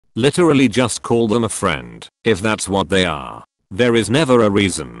Literally just call them a friend if that's what they are. There is never a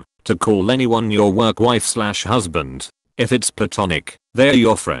reason to call anyone your work wife/husband. If it's platonic, they're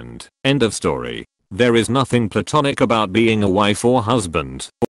your friend. End of story. There is nothing platonic about being a wife or husband.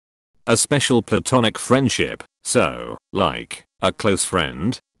 A special platonic friendship, so, like, a close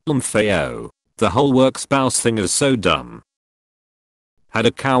friend? Feo. The whole work spouse thing is so dumb. Had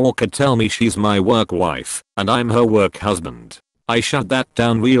a coworker tell me she's my work wife, and I'm her work husband. I shut that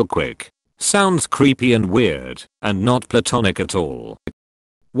down real quick. Sounds creepy and weird, and not platonic at all.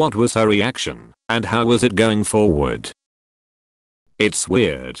 What was her reaction, and how was it going forward? It's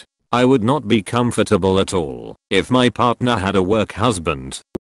weird. I would not be comfortable at all if my partner had a work husband.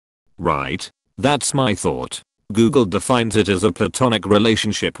 Right? That's my thought. Google defines it as a platonic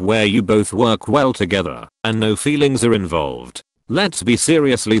relationship where you both work well together and no feelings are involved. Let's be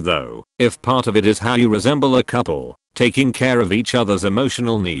seriously though, if part of it is how you resemble a couple, taking care of each other's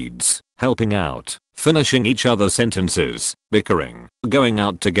emotional needs, helping out, finishing each other's sentences, bickering, going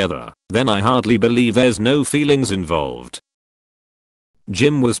out together, then I hardly believe there's no feelings involved.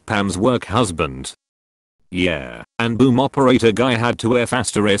 Jim was Pam's work husband. Yeah, and boom operator guy had to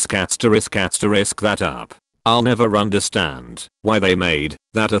that up. I'll never understand why they made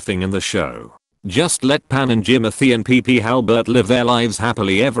that a thing in the show. Just let Pam and Jimothy and PP Halbert live their lives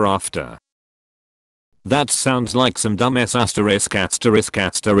happily ever after. That sounds like some dumb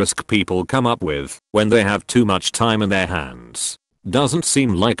people come up with when they have too much time in their hands. Doesn't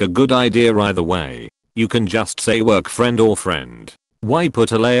seem like a good idea either way. You can just say work friend or friend. Why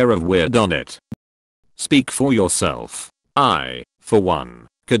put a layer of weird on it? Speak for yourself. I, for one,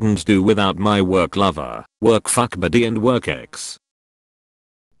 couldn't do without my work lover, work fuck buddy and work ex.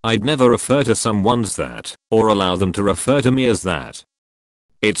 I'd never refer to someone's that, or allow them to refer to me as that.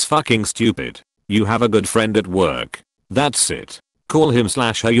 It's fucking stupid. You have a good friend at work. That's it. Call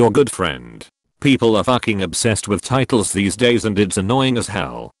him/her your good friend. People are fucking obsessed with titles these days and it's annoying as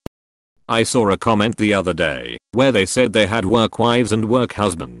hell. I saw a comment the other day where they said they had work wives and work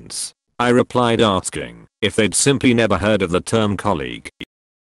husbands. I replied asking if they'd simply never heard of the term colleague.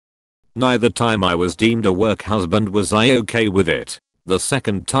 Neither time I was deemed a work husband was I okay with it. The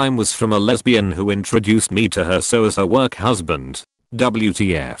second time was from a lesbian who introduced me to her so as her work husband.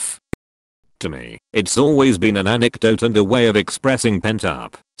 WTF. To me, it's always been an anecdote and a way of expressing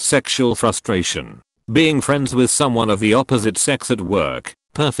pent-up sexual frustration. Being friends with someone of the opposite sex at work,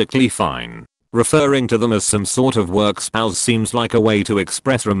 perfectly fine. Referring to them as some sort of work spouse seems like a way to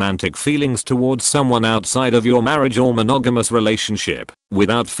express romantic feelings towards someone outside of your marriage or monogamous relationship,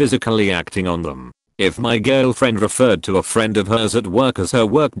 without physically acting on them. If my girlfriend referred to a friend of hers at work as her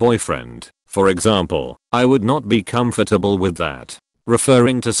work boyfriend, for example, I would not be comfortable with that.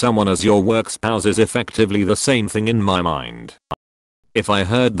 Referring to someone as your work spouse is effectively the same thing in my mind. If I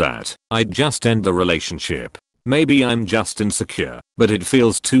heard that, I'd just end the relationship. Maybe I'm just insecure, but it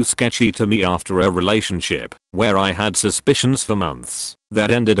feels too sketchy to me after a relationship where I had suspicions for months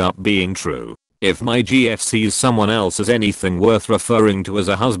that ended up being true. If my GF sees someone else as anything worth referring to as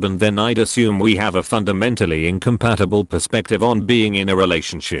a husband, then I'd assume we have a fundamentally incompatible perspective on being in a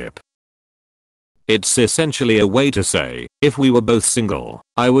relationship. It's essentially a way to say, if we were both single,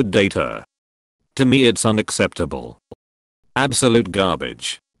 I would date her. To me it's unacceptable. Absolute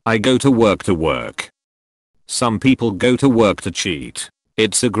garbage. I go to work to work. Some people go to work to cheat.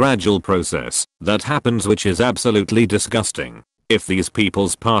 It's a gradual process that happens which is absolutely disgusting. If these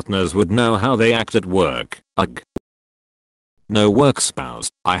people's partners would know how they act at work, ugh. No work spouse,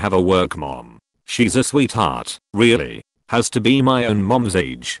 I have a work mom. She's a sweetheart, really. Has to be my own mom's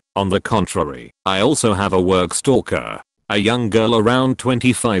age. On the contrary, I also have a work stalker. A young girl around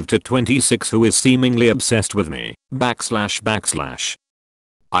 25 to 26 who is seemingly obsessed with me. //.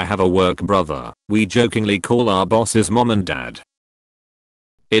 I have a work brother. We jokingly call our bosses mom and dad.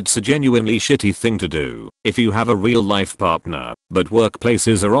 It's a genuinely shitty thing to do if you have a real life partner, but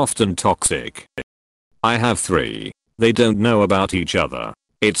workplaces are often toxic. I have 3. They don't know about each other.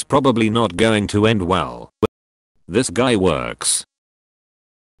 It's probably not going to end well. This guy works.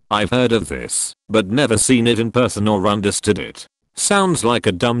 I've heard of this, but never seen it in person or understood it. Sounds like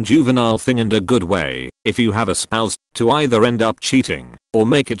a dumb juvenile thing in a good way, if you have a spouse, to either end up cheating, or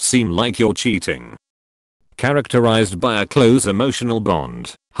make it seem like you're cheating. Characterized by a close emotional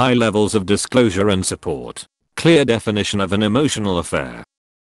bond, high levels of disclosure and support, clear definition of an emotional affair.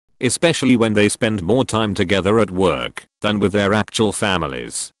 Especially when they spend more time together at work than with their actual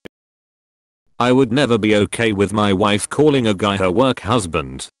families. I would never be okay with my wife calling a guy her work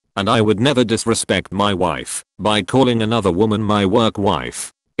husband, and I would never disrespect my wife by calling another woman my work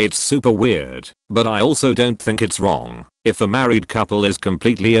wife. It's super weird, but I also don't think it's wrong if a married couple is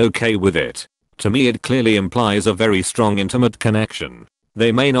completely okay with it. To me it clearly implies a very strong intimate connection.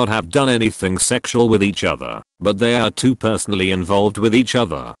 They may not have done anything sexual with each other, but they are too personally involved with each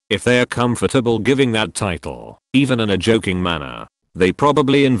other. If they are comfortable giving that title, even in a joking manner, they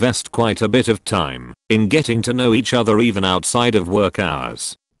probably invest quite a bit of time in getting to know each other even outside of work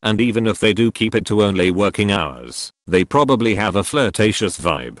hours. And even if they do keep it to only working hours, they probably have a flirtatious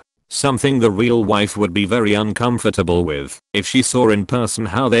vibe. Something the real wife would be very uncomfortable with if she saw in person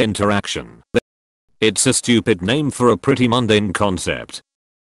how their interaction. It's a stupid name for a pretty mundane concept.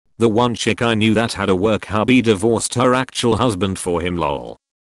 The one chick I knew that had a work hubby divorced her actual husband for him, lol.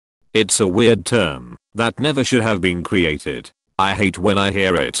 It's a weird term that never should have been created. I hate when I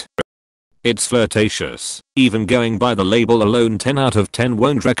hear it. It's flirtatious. Even going by the label alone 10 out of 10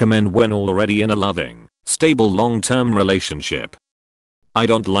 won't recommend when already in a loving, stable long-term relationship. I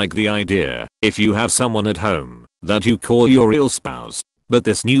don't like the idea if you have someone at home that you call your real spouse, but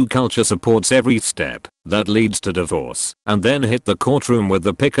this new culture supports every step that leads to divorce and then hit the courtroom with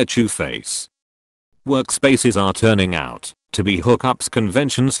the Pikachu face. Workspaces are turning out to be hookups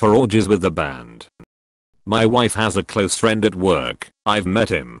conventions for orgies with the band. My wife has a close friend at work. I've met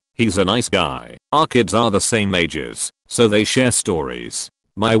him. He's a nice guy. Our kids are the same ages, so they share stories.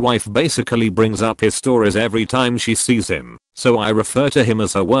 My wife basically brings up his stories every time she sees him, so I refer to him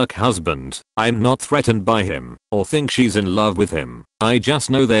as her work husband. I'm not threatened by him or think she's in love with him. I just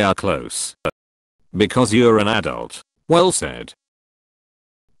know they are close. Because you're an adult. Well said.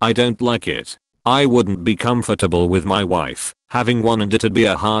 I don't like it. I wouldn't be comfortable with my wife having one, and it'd be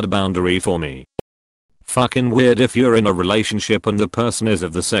a hard boundary for me. Fucking weird if you're in a relationship and the person is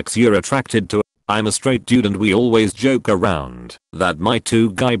of the sex you're attracted to. I'm a straight dude and we always joke around that my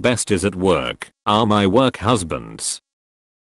two guy besties at work are my work husbands.